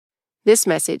This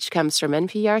message comes from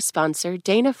NPR sponsor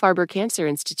Dana-Farber Cancer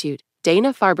Institute.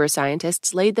 Dana-Farber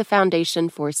scientists laid the foundation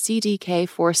for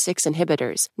CDK4/6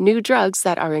 inhibitors, new drugs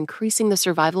that are increasing the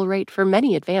survival rate for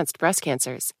many advanced breast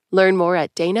cancers. Learn more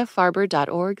at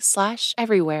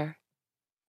danafarber.org/everywhere.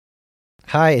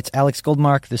 Hi, it's Alex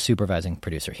Goldmark, the supervising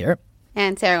producer here.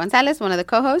 And Sarah Gonzalez, one of the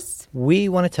co-hosts. We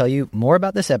want to tell you more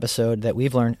about this episode that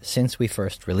we've learned since we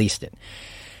first released it.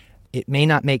 It may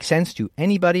not make sense to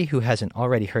anybody who hasn't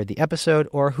already heard the episode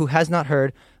or who has not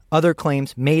heard other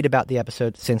claims made about the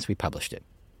episode since we published it.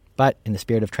 But in the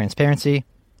spirit of transparency,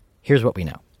 here's what we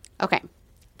know. Okay.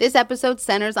 This episode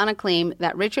centers on a claim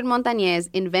that Richard Montañez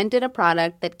invented a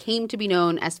product that came to be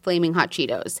known as Flaming Hot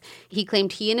Cheetos. He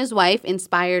claimed he and his wife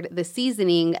inspired the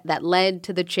seasoning that led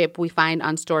to the chip we find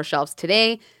on store shelves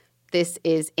today. This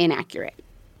is inaccurate.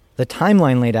 The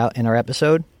timeline laid out in our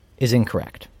episode is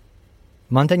incorrect.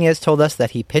 Montañez told us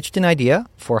that he pitched an idea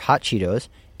for Hot Cheetos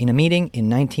in a meeting in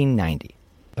 1990.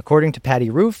 According to Patty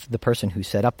Roof, the person who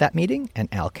set up that meeting, and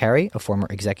Al Carey, a former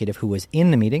executive who was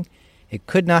in the meeting, it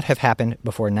could not have happened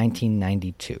before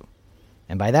 1992.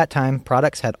 And by that time,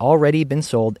 products had already been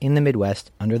sold in the Midwest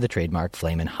under the trademark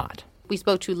Flamin' Hot. We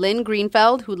spoke to Lynn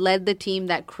Greenfeld, who led the team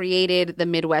that created the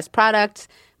Midwest products.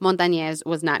 Montañez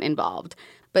was not involved.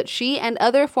 But she and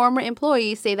other former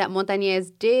employees say that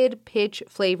Montañez did pitch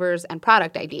flavors and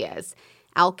product ideas.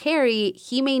 Al Carey,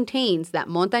 he maintains that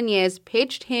Montañez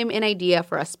pitched him an idea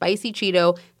for a spicy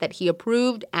Cheeto that he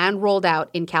approved and rolled out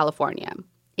in California.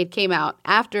 It came out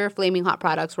after Flaming Hot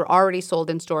products were already sold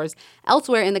in stores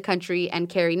elsewhere in the country, and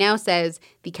Carey now says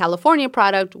the California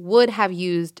product would have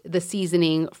used the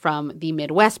seasoning from the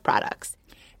Midwest products.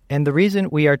 And the reason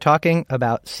we are talking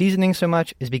about seasoning so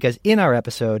much is because in our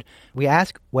episode, we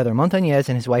ask whether Montañez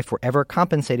and his wife were ever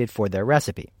compensated for their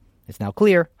recipe. It's now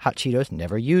clear Hot Cheetos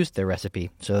never used their recipe,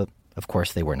 so of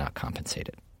course they were not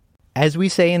compensated. As we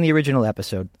say in the original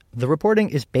episode, the reporting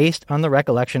is based on the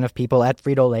recollection of people at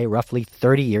Frito-Lay roughly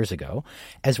 30 years ago,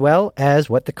 as well as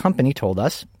what the company told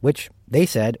us, which they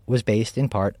said was based in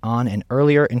part on an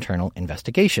earlier internal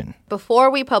investigation. Before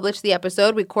we published the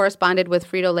episode, we corresponded with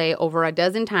Frito-Lay over a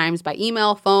dozen times by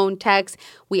email, phone, text.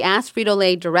 We asked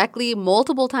Frito-Lay directly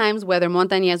multiple times whether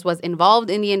Montañez was involved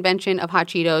in the invention of Hot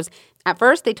Cheetos. At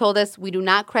first, they told us we do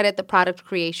not credit the product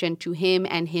creation to him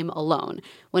and him alone.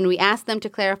 When we asked them to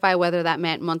clarify whether that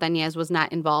meant Montañez was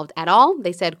not involved at all,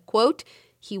 they said, quote,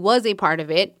 he was a part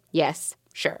of it. Yes,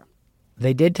 sure.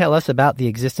 They did tell us about the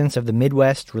existence of the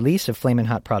Midwest release of Flamin'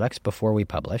 Hot products before we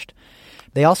published.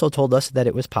 They also told us that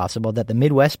it was possible that the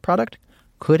Midwest product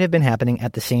could have been happening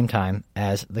at the same time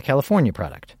as the California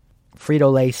product.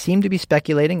 Frito-Lay seemed to be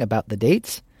speculating about the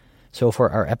dates, so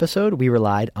for our episode, we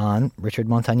relied on Richard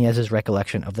Montañez's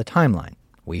recollection of the timeline.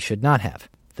 We should not have.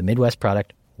 The Midwest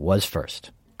product was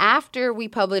first. After we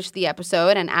published the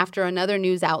episode and after another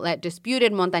news outlet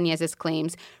disputed Montañez's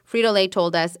claims, Frito-Lay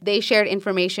told us they shared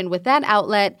information with that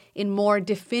outlet in more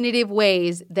definitive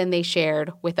ways than they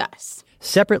shared with us.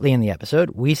 Separately in the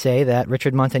episode, we say that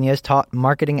Richard Montañez taught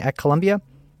marketing at Columbia.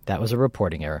 That was a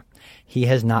reporting error. He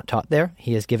has not taught there.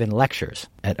 He has given lectures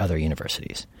at other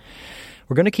universities.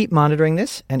 We're going to keep monitoring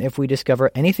this, and if we discover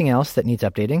anything else that needs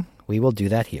updating, we will do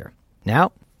that here.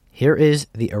 Now, here is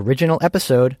the original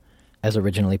episode as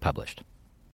originally published.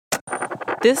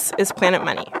 This is Planet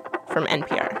Money from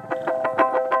NPR.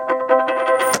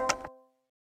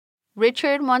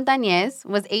 Richard Montañez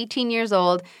was 18 years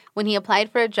old when he applied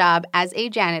for a job as a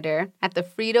janitor at the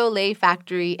Frito-Lay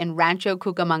factory in Rancho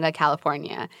Cucamonga,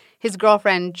 California. His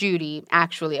girlfriend, Judy,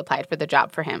 actually applied for the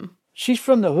job for him. She's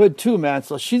from the hood too, man.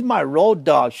 So she's my road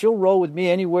dog. She'll roll with me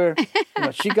anywhere.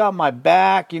 She got my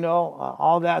back,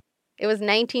 all that. It was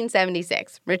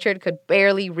 1976. Richard could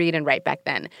barely read and write back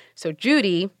then. So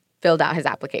Judy filled out his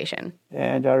application.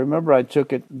 And I remember I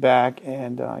took it back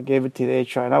and I gave it to the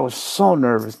HR. And I was so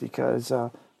nervous because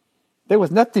there was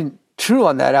nothing true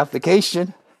on that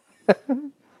application.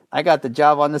 I got the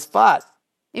job on the spot.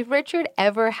 If Richard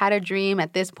ever had a dream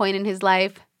at this point in his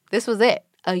life, this was it.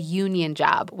 A union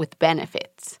job with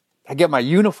benefits. I get my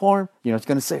uniform, it's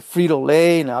going to say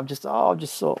Frito-Lay, and I'm just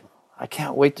so, I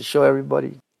can't wait to show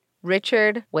everybody.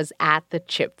 Richard was at the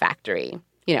chip factory.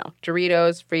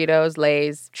 Doritos, Fritos,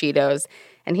 Lays, Cheetos.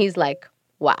 And he's like,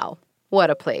 wow,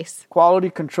 what a place. Quality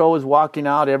control is walking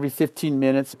out every 15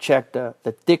 minutes, check the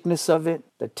thickness of it,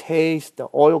 the taste, the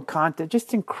oil content,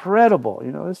 just incredible.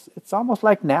 It's almost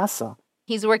like NASA.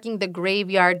 He's working the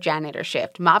graveyard janitor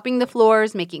shift, mopping the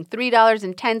floors, making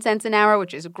 $3.10 an hour,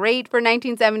 which is great for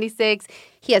 1976.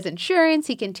 He has insurance.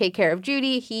 He can take care of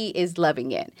Judy. He is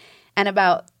loving it. And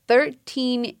about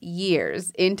 13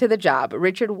 years into the job,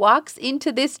 Richard walks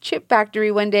into this chip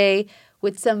factory one day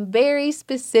with some very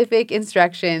specific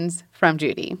instructions from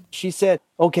Judy. She said,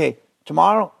 okay,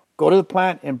 tomorrow, go to the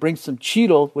plant and bring some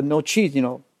Cheetos with no cheese,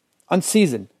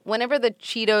 unseasoned. Whenever the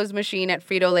Cheetos machine at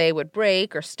Frito-Lay would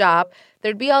break or stop,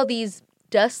 there'd be all these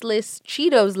dustless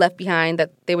Cheetos left behind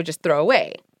that they would just throw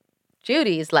away.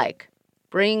 Judy's like,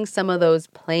 bring some of those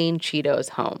plain Cheetos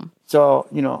home. So,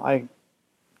 I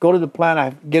go to the plant,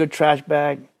 I get a trash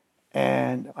bag,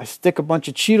 and I stick a bunch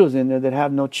of Cheetos in there that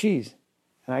have no cheese.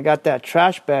 And I got that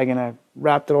trash bag and I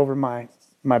wrapped it over my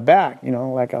back,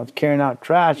 like I was carrying out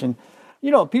trash. And,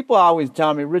 people always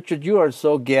tell me, Richard, you are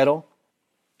so ghetto.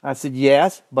 I said,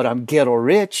 yes, but I'm ghetto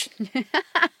rich.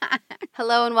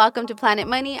 Hello and welcome to Planet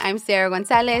Money. I'm Sarah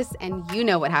Gonzalez, and you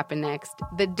know what happened next.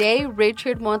 The day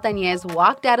Richard Montañez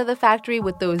walked out of the factory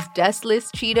with those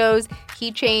dustless Cheetos,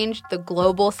 he changed the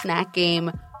global snack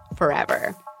game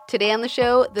forever. Today on the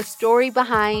show, the story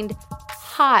behind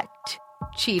hot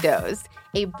Cheetos,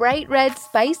 a bright red,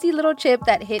 spicy little chip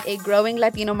that hit a growing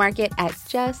Latino market at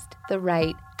just the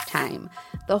right time.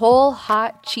 The whole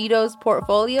hot Cheetos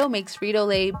portfolio makes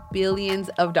Frito-Lay billions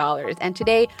of dollars. And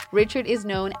today, Richard is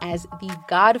known as the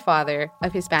godfather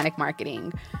of Hispanic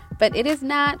marketing. But it is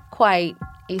not quite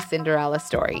a Cinderella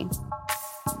story.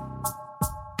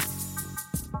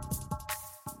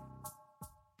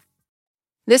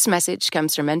 This message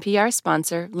comes from NPR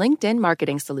sponsor LinkedIn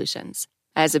Marketing Solutions.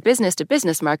 As a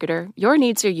business-to-business marketer, your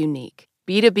needs are unique.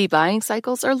 B2B buying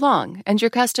cycles are long, and your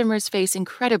customers face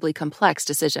incredibly complex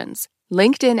decisions.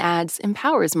 LinkedIn Ads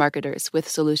empowers marketers with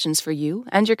solutions for you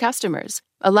and your customers,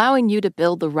 allowing you to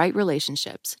build the right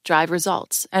relationships, drive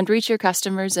results, and reach your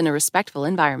customers in a respectful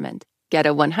environment. Get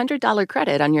a $100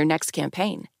 credit on your next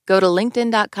campaign. Go to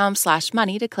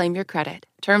linkedin.com/money to claim your credit.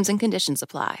 Terms and conditions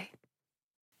apply.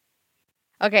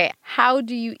 Okay, how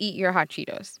do you eat your hot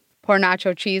Cheetos? Pour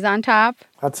nacho cheese on top?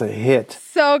 That's a hit.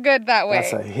 So good that way.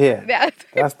 That's a hit.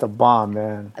 That's the bomb,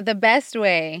 man. The best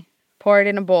way, pour it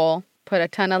in a bowl, put a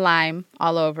ton of lime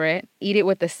all over it, eat it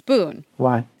with a spoon.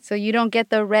 Why? So you don't get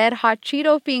the red hot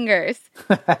Cheeto fingers.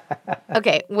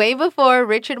 Okay, way before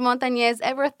Richard Montañez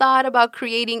ever thought about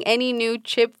creating any new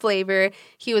chip flavor,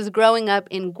 he was growing up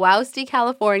in Guasti,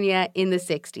 California in the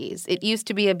 60s. It used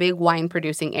to be a big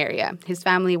wine-producing area. His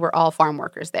family were all farm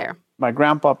workers there. My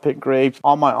grandpa picked grapes.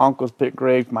 All my uncles picked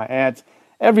grapes. My aunts.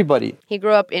 Everybody. He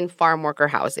grew up in farm worker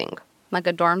housing, like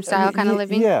a dorm-style kind of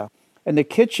living? Yeah. And the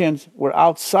kitchens were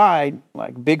outside,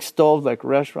 like big stoves, like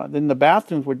restaurants. Then the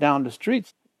bathrooms were down the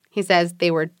streets. He says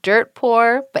they were dirt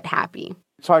poor, but happy.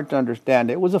 It's hard to understand.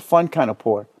 It was a fun kind of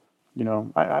poor.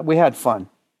 We had fun.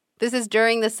 This is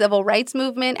during the civil rights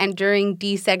movement and during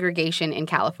desegregation in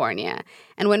California.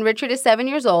 And when Richard is 7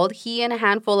 years old, he and a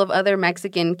handful of other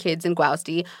Mexican kids in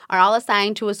Guasti are all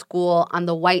assigned to a school on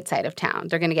the white side of town.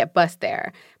 They're going to get bused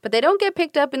there. But they don't get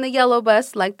picked up in the yellow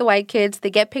bus like the white kids.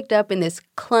 They get picked up in this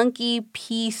clunky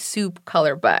pea soup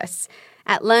color bus.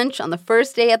 At lunch on the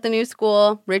first day at the new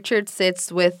school, Richard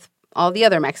sits with all the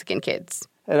other Mexican kids.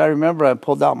 And I remember I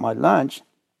pulled out my lunch.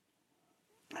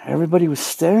 Everybody was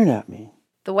staring at me.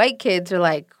 The white kids are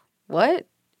like, what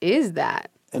is that?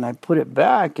 And I put it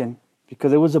back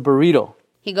because it was a burrito.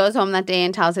 He goes home that day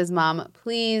and tells his mom,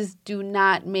 please do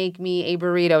not make me a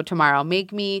burrito tomorrow.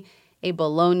 Make me a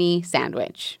bologna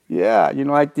sandwich. Yeah,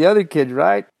 like the other kids,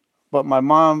 right? But my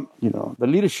mom, the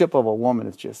leadership of a woman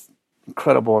is just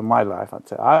incredible in my life. I'd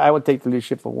say I would take the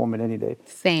leadership of a woman any day.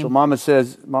 Same. So Mama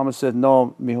says,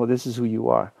 no, mijo, this is who you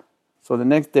are. So the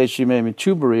next day she made me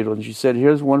 2 burritos and she said,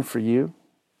 here's one for you.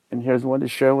 And here's one to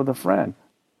share with a friend.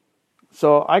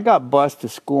 So I got bused to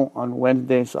school on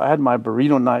Wednesday. So I had my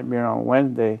burrito nightmare on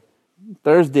Wednesday.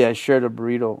 Thursday, I shared a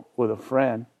burrito with a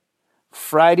friend.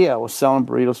 Friday, I was selling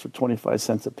burritos for 25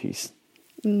 cents a piece.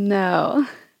 No.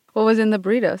 What was in the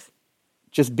burritos?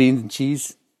 Just beans and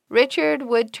cheese. Richard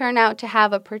would turn out to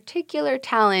have a particular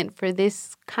talent for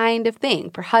this kind of thing,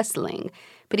 for hustling.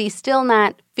 But he's still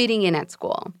not fitting in at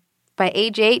school. By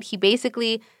age 8, he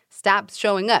basically stops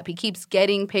showing up. He keeps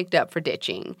getting picked up for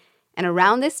ditching. And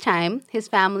around this time, his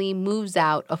family moves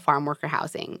out of farm worker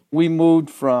housing. We moved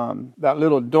from that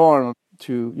little dorm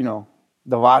to,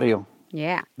 the barrio.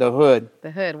 Yeah. The hood.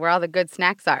 The hood, where all the good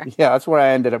snacks are. Yeah, that's where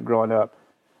I ended up growing up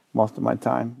most of my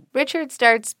time. Richard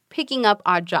starts picking up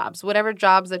odd jobs, whatever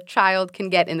jobs a child can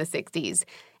get in the 60s.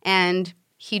 And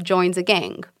he joins a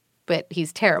gang, but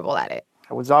he's terrible at it.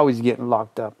 I was always getting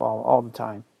locked up all the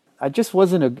time. I just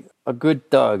wasn't a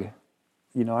good thug.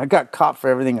 I got caught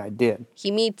for everything I did. He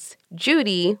meets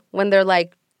Judy when they're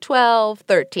like 12,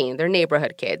 13. They're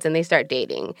neighborhood kids, and they start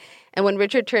dating. And when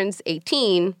Richard turns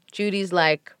 18, Judy's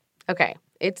like, okay,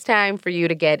 it's time for you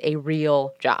to get a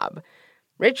real job.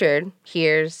 Richard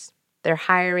hears they're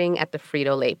hiring at the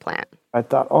Frito-Lay plant. I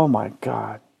thought, oh my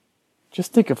God,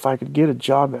 just think if I could get a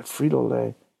job at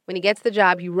Frito-Lay. When he gets the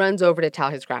job, he runs over to tell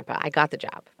his grandpa, I got the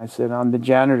job. I said, I'm the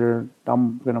janitor.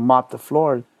 I'm going to mop the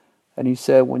floor. And he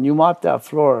said, when you mop that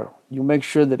floor, you make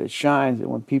sure that it shines. And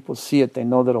when people see it, they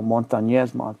know that a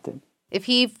Montañez mopped it. If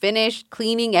he finished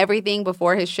cleaning everything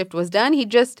before his shift was done, he'd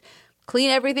just clean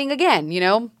everything again,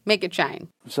 make it shine.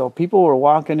 So people were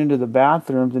walking into the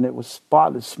bathrooms and it was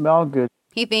spotless, smelled good.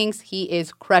 He thinks he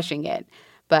is crushing it.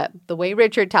 But the way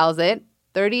Richard tells it,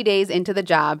 30 days into the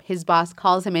job, his boss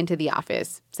calls him into the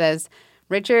office, says,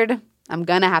 Richard, I'm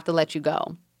going to have to let you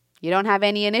go. You don't have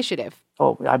any initiative.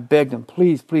 Oh, I begged him,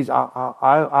 please,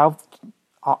 I'll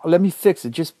let me fix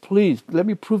it. Just please, let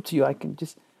me prove to you I can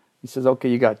just. He says, okay,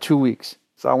 you got 2 weeks.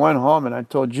 So I went home and I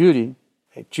told Judy,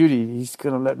 hey, Judy, he's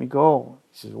going to let me go.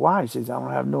 He says, why? He says, I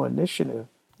don't have no initiative.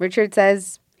 Richard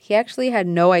says he actually had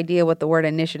no idea what the word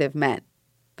initiative meant.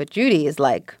 But Judy is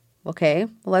like, okay,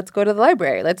 well, let's go to the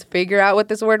library. Let's figure out what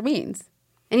this word means.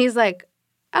 And he's like,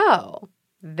 oh,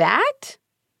 that?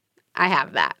 I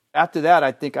have that. After that,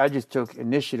 I think I just took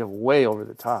initiative way over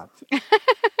the top.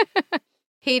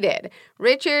 He did.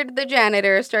 Richard, the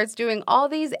janitor, starts doing all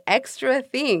these extra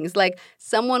things. Like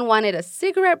someone wanted a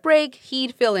cigarette break,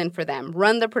 he'd fill in for them,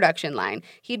 run the production line.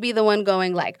 He'd be the one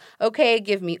going like, okay,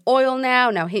 give me oil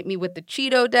now hit me with the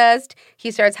Cheeto dust.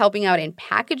 He starts helping out in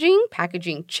packaging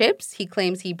chips. He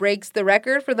claims he breaks the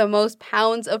record for the most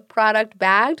pounds of product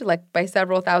bagged, like by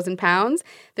several thousand pounds.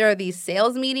 There are these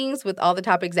sales meetings with all the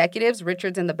top executives.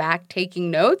 Richard's in the back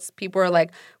taking notes. People are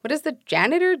like, what is the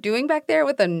janitor doing back there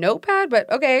with a notepad? But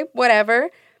okay, whatever.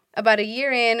 About a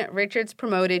year in, Richard's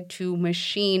promoted to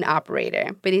machine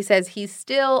operator, but he says he's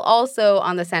still also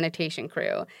on the sanitation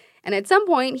crew. And at some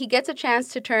point, he gets a chance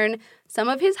to turn some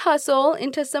of his hustle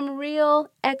into some real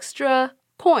extra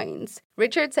coins.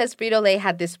 Richard says Frito-Lay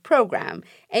had this program.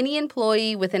 Any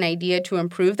employee with an idea to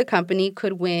improve the company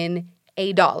could win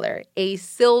 $1, a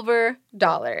silver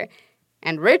dollar.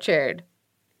 And Richard,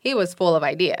 he was full of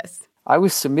ideas. I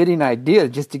was submitting ideas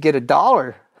just to get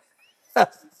 $1.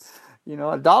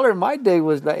 $1 in my day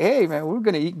was like, hey, man, we're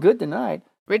going to eat good tonight.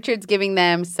 Richard's giving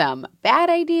them some bad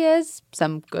ideas,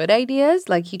 some good ideas.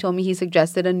 Like he told me he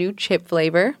suggested a new chip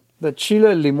flavor. The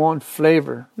chile limon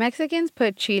flavor. Mexicans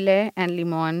put chile and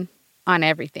limon on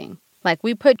everything. Like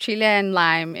we put chile and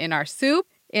lime in our soup,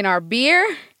 in our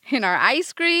beer, in our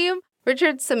ice cream.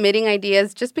 Richard's submitting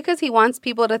ideas just because he wants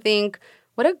people to think,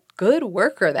 what a good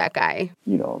worker that guy.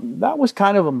 That was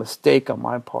kind of a mistake on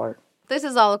my part. This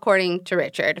is all according to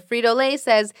Richard. Frito-Lay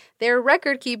says their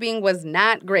record keeping was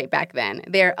not great back then.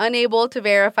 They're unable to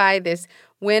verify this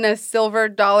win a silver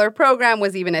dollar program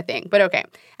was even a thing. But okay,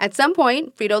 at some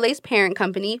point, Frito-Lay's parent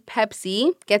company,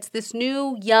 Pepsi, gets this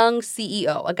new young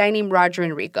CEO, a guy named Roger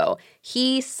Enrico.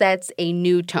 He sets a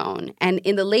new tone. And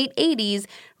in the late 80s,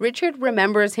 Richard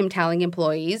remembers him telling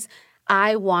employees,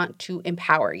 I want to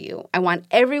empower you. I want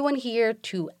everyone here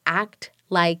to act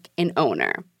like an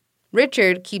owner.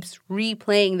 Richard keeps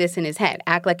replaying this in his head.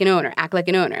 Act like an owner, act like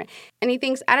an owner. And he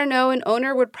thinks, I don't know, an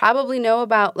owner would probably know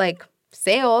about,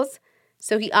 sales.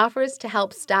 So he offers to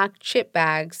help stock chip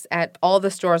bags at all the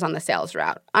stores on the sales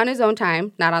route. On his own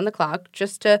time, not on the clock,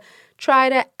 just to try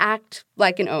to act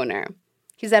like an owner.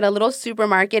 He's at a little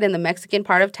supermarket in the Mexican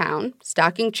part of town,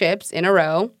 stocking chips in a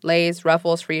row. Lay's,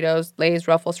 Ruffles, Fritos, Lay's,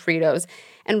 Ruffles, Fritos.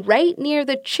 And right near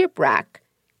the chip rack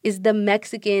is the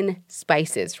Mexican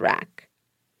spices rack.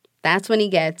 That's when he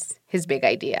gets his big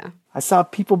idea. I saw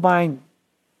people buying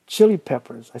chili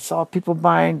peppers. I saw people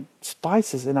buying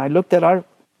spices. And I looked at our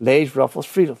Lay's, Ruffles,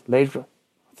 Fritos, Lay's. I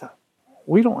thought,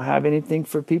 we don't have anything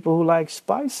for people who like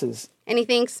spices. And he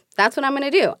thinks, that's what I'm going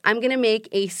to do. I'm going to make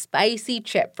a spicy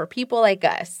chip for people like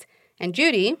us. And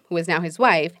Judy, who is now his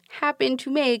wife, happened to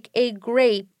make a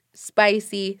great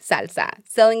spicy salsa.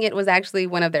 Selling it was actually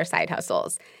one of their side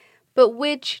hustles. But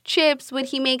which chips would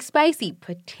he make spicy?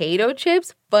 Potato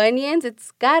chips? Funyuns?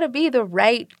 It's got to be the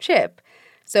right chip.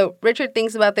 So Richard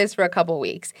thinks about this for a couple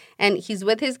weeks, and he's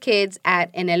with his kids at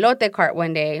an elote cart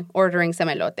one day ordering some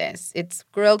elotes. It's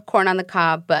grilled corn on the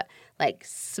cob, but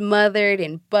smothered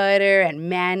in butter and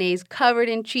mayonnaise, covered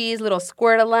in cheese, little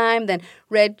squirt of lime, then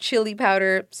red chili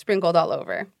powder sprinkled all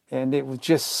over. And it was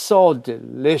just so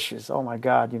delicious. Oh, my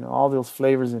God, all those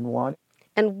flavors in one.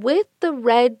 And with the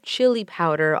red chili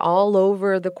powder all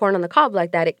over the corn on the cob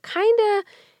like that, it kind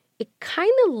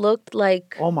of looked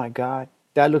like... Oh, my God.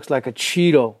 That looks like a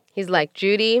Cheeto. He's like,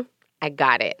 Judy, I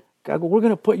got it. We're going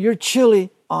to put your chili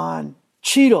on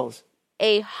Cheetos.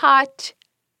 A hot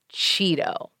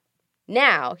Cheeto.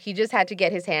 Now, he just had to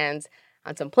get his hands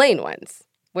on some plain ones.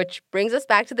 Which brings us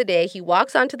back to the day he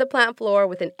walks onto the plant floor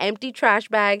with an empty trash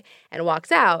bag and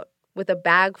walks out with a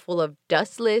bag full of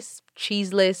dustless,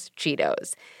 cheeseless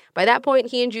Cheetos. By that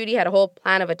point, he and Judy had a whole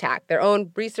plan of attack, their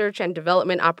own research and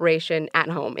development operation at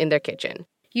home in their kitchen.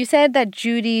 You said that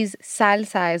Judy's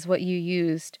salsa is what you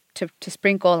used to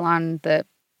sprinkle on the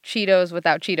Cheetos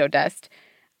without Cheeto dust.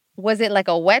 Was it like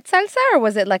a wet salsa or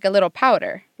was it like a little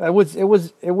powder? It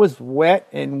was wet,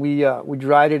 and we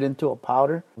dried it into a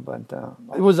powder. But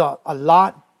it was a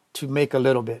lot to make a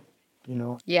little bit, you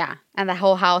know. Yeah, and the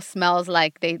whole house smells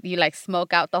like you like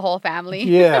smoke out the whole family.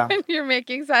 Yeah, when you're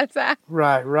making salsa.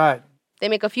 Right. They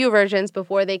make a few versions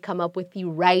before they come up with the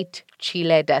right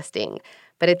chile dusting,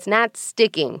 but it's not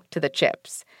sticking to the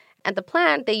chips. At the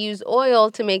plant, they use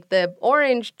oil to make the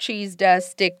orange cheese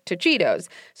dust stick to Cheetos.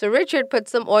 So Richard put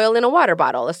some oil in a water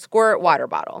bottle, a squirt water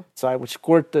bottle. So I would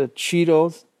squirt the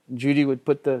Cheetos. Judy would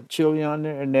put the chili on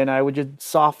there, and then I would just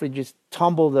softly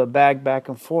tumble the bag back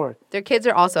and forth. Their kids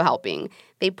are also helping.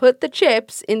 They put the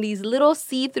chips in these little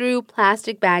see-through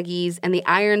plastic baggies, and they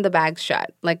iron the bags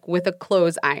shut, like with a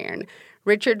clothes iron.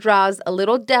 Richard draws a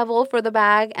little devil for the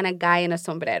bag and a guy in a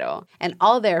sombrero. And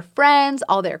all their friends,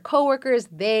 all their coworkers,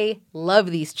 they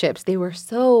love these chips. They were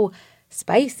so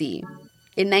spicy.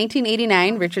 In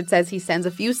 1989, Richard says he sends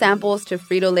a few samples to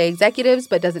Frito-Lay executives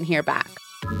but doesn't hear back.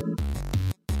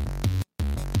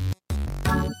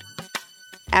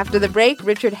 After the break,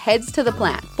 Richard heads to the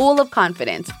plant, full of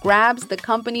confidence, grabs the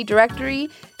company directory,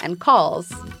 and calls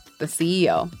the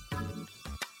CEO.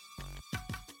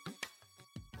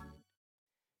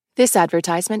 This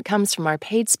advertisement comes from our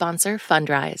paid sponsor,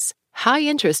 Fundrise. High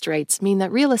interest rates mean that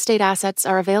real estate assets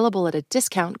are available at a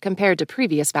discount compared to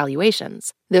previous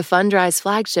valuations. The Fundrise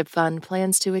flagship fund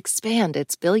plans to expand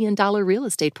its billion-dollar real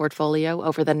estate portfolio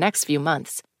over the next few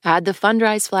months. Add the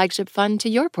Fundrise flagship fund to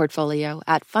your portfolio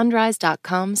at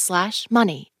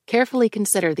fundrise.com/money. Carefully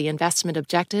consider the investment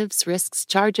objectives, risks,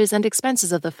 charges, and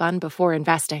expenses of the fund before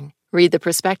investing. Read the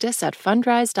prospectus at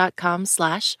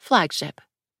fundrise.com/flagship.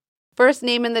 First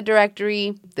name in the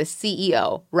directory, the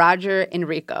CEO, Roger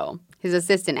Enrico. His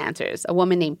assistant answers, a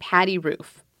woman named Patty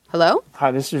Roof. Hello? Hi,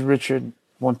 this is Richard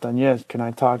Montañez. Can I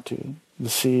talk to you, the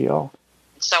CEO?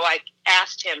 So I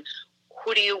asked him,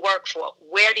 who do you work for?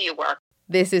 Where do you work?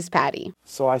 This is Patty.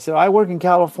 So I said, I work in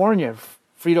California,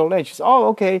 Frito-Lay. She said, oh,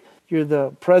 okay, you're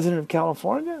the president of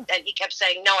California? And he kept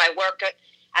saying, no, I work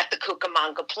at the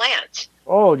Cucamonga plant.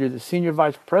 Oh, you're the senior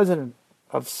vice president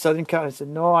of Southern California. I said,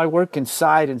 no, I work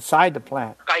inside the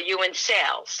plant. Are you in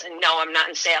sales? And no, I'm not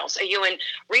in sales. Are you in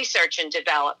research and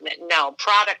development? No.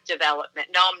 Product development?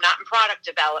 No, I'm not in product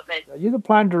development. Are you the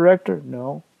plant director?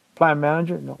 No. Plant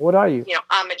manager? No. What are you? You know,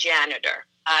 I'm a janitor.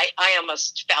 I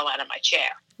almost fell out of my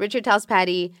chair. Richard tells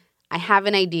Patty, I have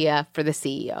an idea for the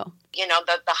CEO. You know,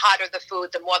 the hotter the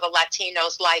food, the more the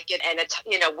Latinos like it. And, it's,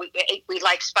 you know, we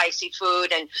like spicy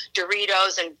food, and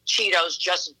Doritos and Cheetos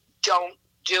just don't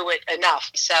do it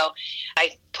enough. So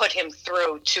I put him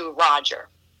through to Roger,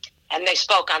 and they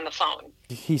spoke on the phone.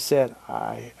 He said,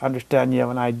 I understand you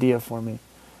have an idea for me.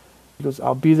 He goes,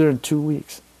 I'll be there in 2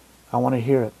 weeks. I want to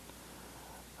hear it.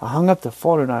 I hung up the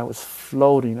phone and I was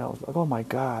floating. I was like, oh my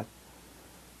God,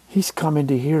 he's coming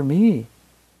to hear me.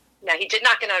 Now, he did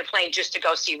not get on a plane just to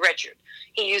go see Richard.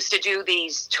 He used to do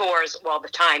these tours all the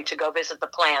time to go visit the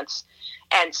plants.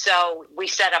 And so we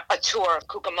set up a tour of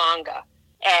Cucamonga,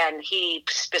 and he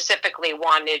specifically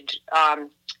wanted a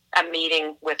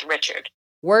meeting with Richard.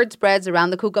 Word spreads around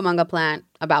the Cucamonga plant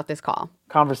about this call.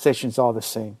 Conversation's all the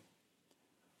same.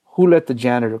 Who let the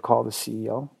janitor call the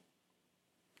CEO?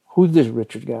 Who's this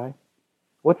Richard guy?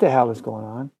 What the hell is going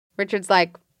on? Richard's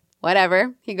like,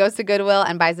 whatever. He goes to Goodwill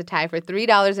and buys a tie for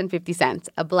 $3.50,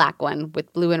 a black one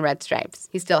with blue and red stripes.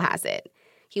 He still has it.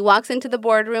 He walks into the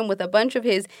boardroom with a bunch of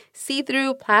his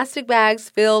see-through plastic bags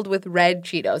filled with red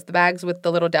Cheetos, the bags with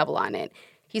the little devil on it.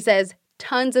 He says,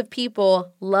 tons of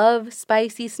people love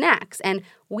spicy snacks, and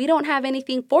we don't have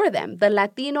anything for them. The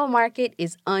Latino market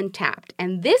is untapped,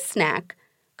 and this snack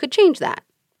could change that.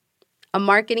 A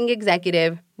marketing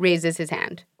executive raises his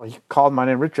hand. Well, he called my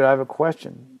name, Richard, I have a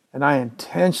question. And I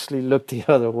intentionally looked the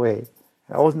other way.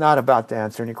 I was not about to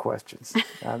answer any questions.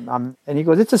 And he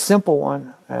goes, it's a simple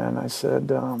one. And I said,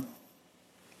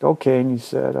 okay. And he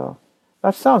said,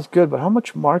 that sounds good, but how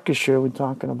much market share are we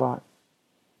talking about?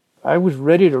 I was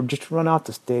ready to just run out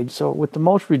the stage. So with the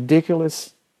most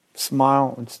ridiculous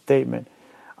smile and statement,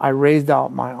 I raised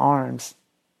out my arms,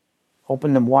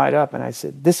 opened them wide up, and I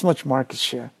said, this much market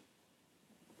share.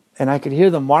 And I could hear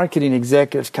the marketing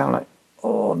executives kind of like,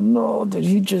 oh no, did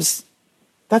he just...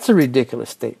 That's a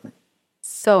ridiculous statement.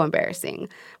 So embarrassing.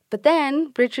 But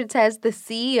then Richard says the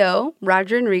CEO,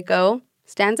 Roger Enrico,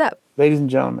 stands up. Ladies and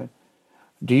gentlemen,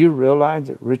 do you realize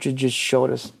that Richard just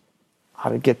showed us how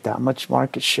to get that much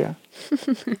market share?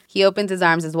 He opens his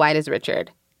arms as wide as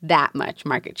Richard. That much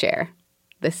market share.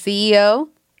 The CEO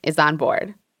is on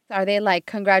board. Are they like,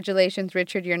 congratulations,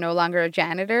 Richard, you're no longer a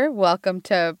janitor. Welcome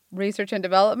to research and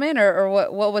development, or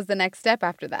what was the next step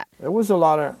after that? There was a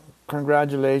lot of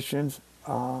congratulations,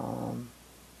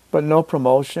 but no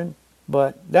promotion.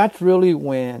 But that's really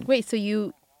when Wait, so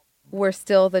you were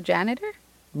still the janitor?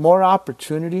 more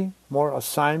opportunity, more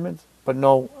assignments, but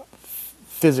no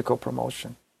physical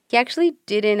promotion. He actually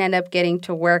didn't end up getting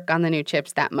to work on the new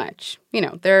chips that much. You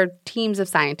know, there are teams of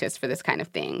scientists for this kind of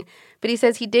thing. But he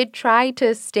says he did try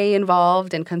to stay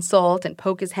involved and consult and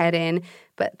poke his head in,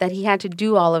 but that he had to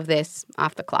do all of this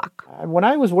off the clock. When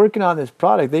I was working on this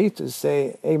product, they used to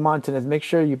say, hey, Montanez, make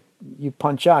sure you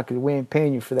punch out because we ain't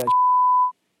paying you for that.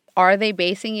 Are they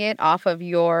basing it off of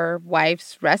your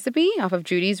wife's recipe, off of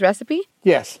Judy's recipe?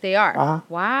 Yes. They are? Uh-huh.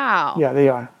 Wow. Yeah, they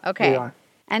are. Okay. They are.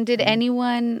 And did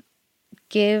anyone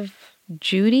give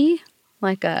Judy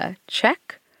like a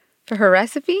check for her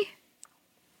recipe?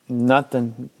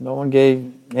 Nothing. No one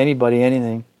gave anybody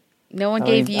anything. No one I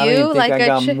gave don't even you think like I a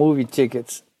got check? movie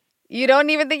tickets. You don't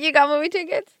even think you got movie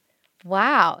tickets?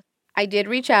 Wow. I did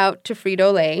reach out to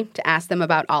Frito-Lay to ask them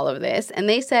about all of this, and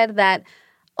they said that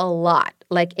a lot,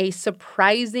 like a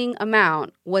surprising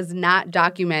amount, was not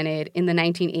documented in the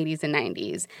 1980s and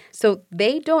 90s. So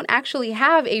they don't actually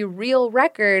have a real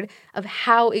record of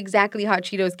how exactly Hot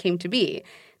Cheetos came to be.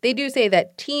 They do say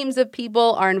that teams of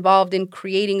people are involved in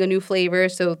creating a new flavor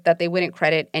so that they wouldn't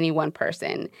credit any one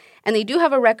person. And they do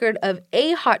have a record of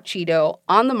a Hot Cheeto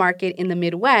on the market in the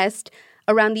Midwest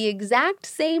around the exact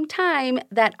same time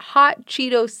that Hot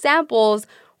Cheeto samples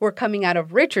were coming out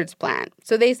of Richard's plant.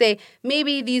 So they say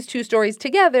maybe these two stories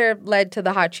together led to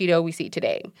the Hot Cheeto we see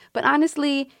today. But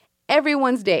honestly,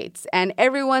 everyone's dates and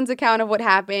everyone's account of what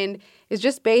happened is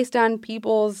just based on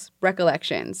people's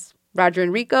recollections. Roger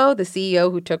Enrico, the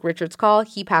CEO who took Richard's call,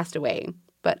 he passed away.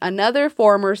 But another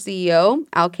former CEO,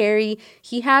 Al Carey,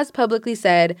 he has publicly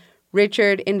said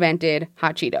Richard invented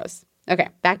Hot Cheetos. Okay,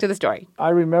 back to the story. I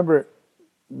remember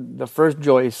the first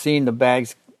joy is seeing the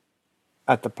bags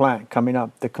at the plant coming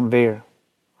up the conveyor.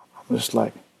 I was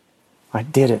like, I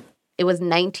did it. It was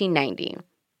 1990.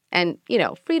 And, you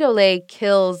know, Frito-Lay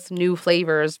kills new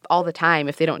flavors all the time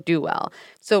if they don't do well.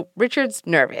 So Richard's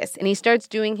nervous, and he starts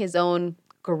doing his own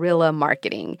guerrilla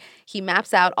marketing. He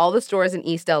maps out all the stores in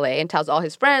East LA and tells all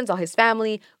his friends, all his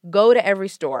family, go to every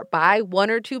store, buy 1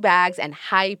 or 2 bags and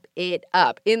hype it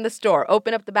up in the store.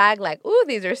 Open up the bag like, ooh,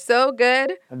 these are so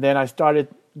good. And then I started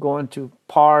going to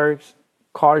parks,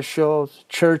 car shows,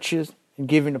 churches, and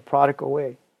giving the product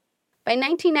away. By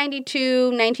 1992,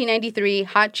 1993,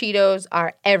 Hot Cheetos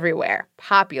are everywhere,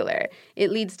 popular.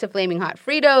 It leads to Flaming Hot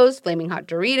Fritos, Flaming Hot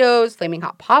Doritos, Flaming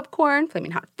Hot Popcorn,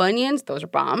 Flaming Hot Funyuns, those are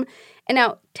bomb. And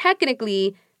now,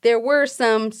 technically, there were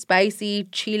some spicy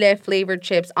chile-flavored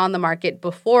chips on the market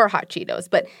before Hot Cheetos,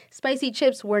 but spicy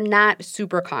chips were not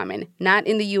super common, not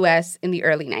in the U.S. in the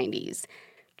early 90s.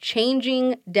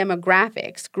 Changing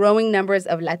demographics, growing numbers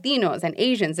of Latinos and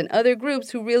Asians and other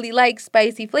groups who really like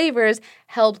spicy flavors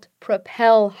helped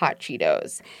propel Hot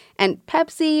Cheetos. And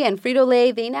Pepsi and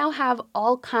Frito-Lay, they now have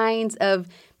all kinds of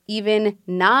even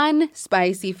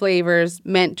non-spicy flavors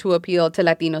meant to appeal to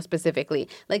Latinos specifically.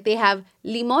 Like they have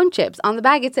limon chips. On the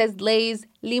bag it says Lay's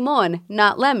limon,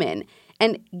 not lemon.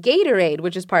 And Gatorade,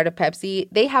 which is part of Pepsi,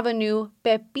 they have a new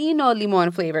pepino limon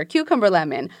flavor, cucumber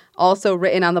lemon, also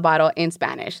written on the bottle in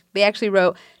Spanish. They actually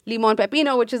wrote limon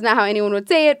pepino, which is not how anyone would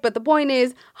say it, but the point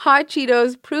is Hot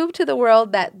Cheetos prove to the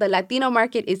world that the Latino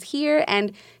market is here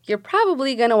and you're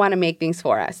probably going to want to make things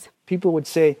for us. People would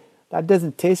say, that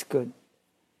doesn't taste good.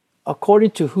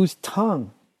 According to whose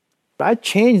tongue? I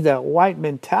changed that white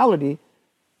mentality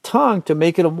tongue to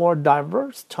make it a more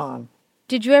diverse tongue.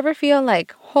 Did you ever feel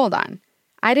like, hold on,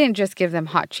 I didn't just give them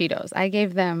Hot Cheetos. I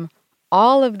gave them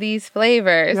all of these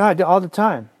flavors. Yeah, I do all the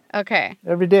time. Okay.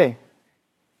 Every day.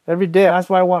 Every day. That's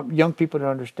why I want young people to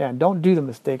understand. Don't do the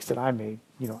mistakes that I made.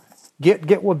 You know,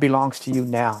 get what belongs to you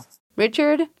now.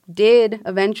 Richard did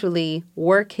eventually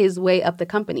work his way up the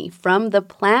company from the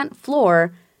plant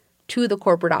floor to the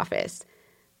corporate office.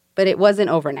 But it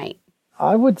wasn't overnight.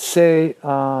 I would say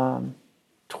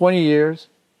 20 years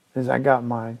as I got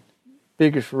my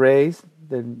biggest raise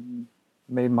that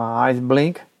made my eyes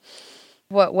blink.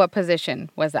 What position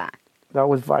was that? That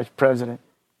was vice president.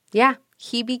 Yeah,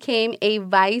 he became a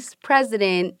vice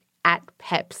president at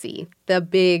Pepsi, the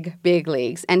big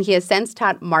leagues. And he has since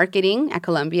taught marketing at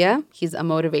Columbia. He's a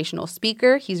motivational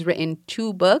speaker. He's written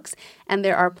 2 books. And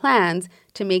there are plans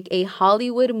to make a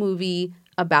Hollywood movie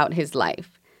about his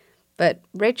life. But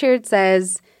Richard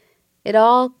says it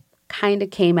all kind of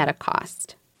came at a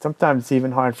cost. Sometimes it's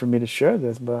even hard for me to share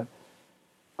this, but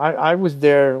I was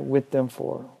there with them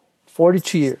for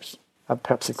 42 years at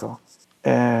PepsiCo,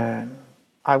 and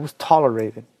I was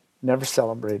tolerated, never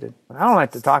celebrated. I don't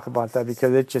like to talk about that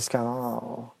because it just kind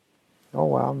of, oh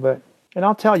well. And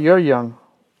I'll tell your young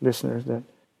listeners that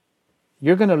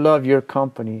you're going to love your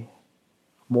company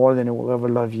more than it will ever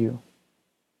love you.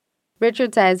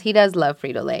 Richard says he does love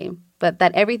Frito-Lay, but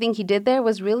that everything he did there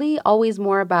was really always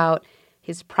more about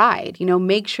his pride.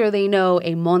 Make sure they know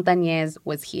a Montañez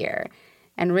was here.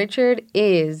 And Richard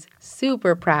is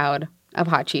super proud of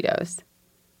Hot Cheetos.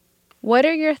 What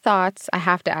are your thoughts, I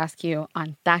have to ask you,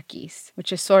 on Takis,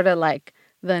 which is sort of like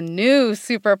the new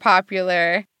super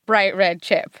popular bright red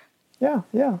chip? Yeah,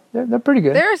 they're pretty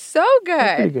good. They're so good.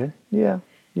 They're pretty good, yeah,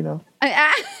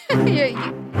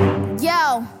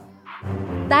 Yo!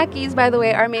 Takis, by the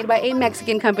way, are made by a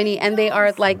Mexican company, and they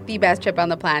are like the best chip on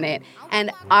the planet.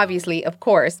 And obviously, of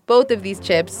course, both of these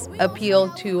chips appeal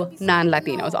to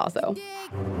non-Latinos also.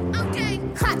 Okay,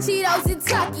 Hot Cheetos and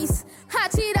Takis.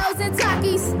 Hot Cheetos and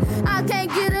Takis. I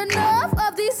can't get enough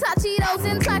of these Hot Cheetos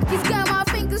and Takis. Got my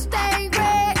fingers stained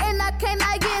red, and I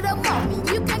cannot get them off me.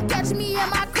 You can catch me in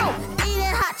my coat, eating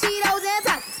Hot Cheetos and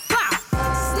Takis.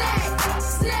 Pow!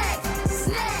 Snack,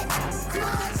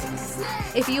 crunch,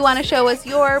 snack. If you want to show us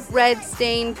your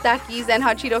red-stained Takis and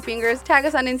Hot Cheeto fingers, tag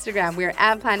us on Instagram. We're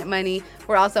at Planet Money.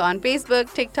 We're also on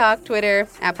Facebook, TikTok, Twitter,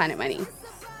 at Planet Money.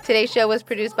 Today's show was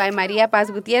produced by Maria Paz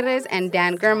Gutierrez and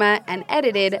Dan Gurma and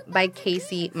edited by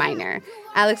Casey Miner.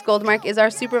 Alex Goldmark is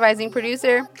our supervising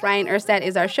producer, Brian Erstedt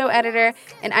is our show editor,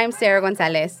 and I'm Sarah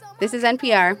Gonzalez. This is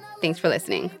NPR. Thanks for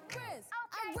listening.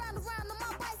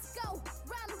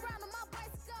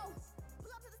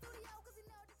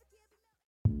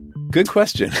 Good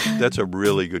question. That's a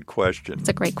really good question. It's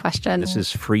a great question. This is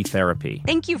free therapy.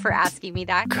 Thank you for asking me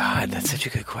that. God, that's such a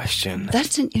good question.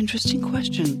 That's an interesting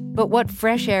question. But what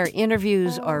Fresh Air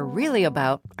interviews are really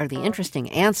about are the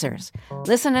interesting answers.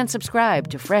 Listen and subscribe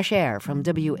to Fresh Air from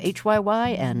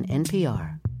WHYY and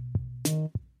NPR.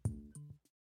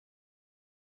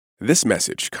 This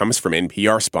message comes from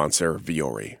NPR sponsor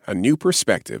Vuori, a new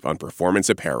perspective on performance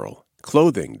apparel.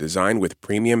 Clothing designed with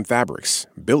premium fabrics,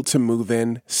 built to move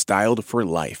in, styled for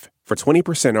life. For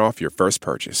 20% off your first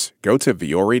purchase, go to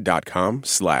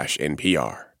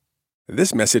vuori.com/NPR.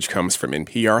 This message comes from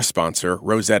NPR sponsor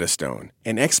Rosetta Stone,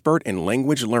 an expert in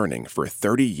language learning for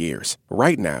 30 years.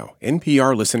 Right now,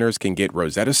 NPR listeners can get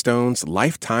Rosetta Stone's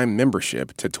lifetime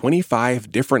membership to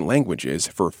 25 different languages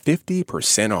for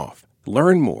 50% off.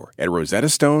 Learn more at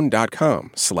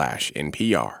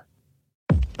rosettastone.com/NPR.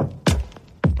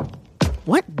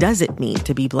 What does it mean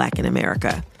to be Black in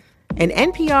America? In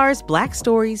NPR's Black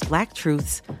Stories, Black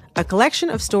Truths, a collection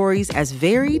of stories as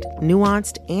varied,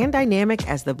 nuanced, and dynamic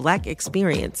as the Black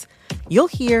experience, you'll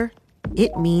hear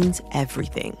it means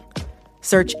everything.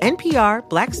 Search NPR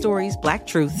Black Stories, Black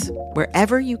Truths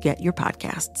wherever you get your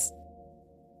podcasts.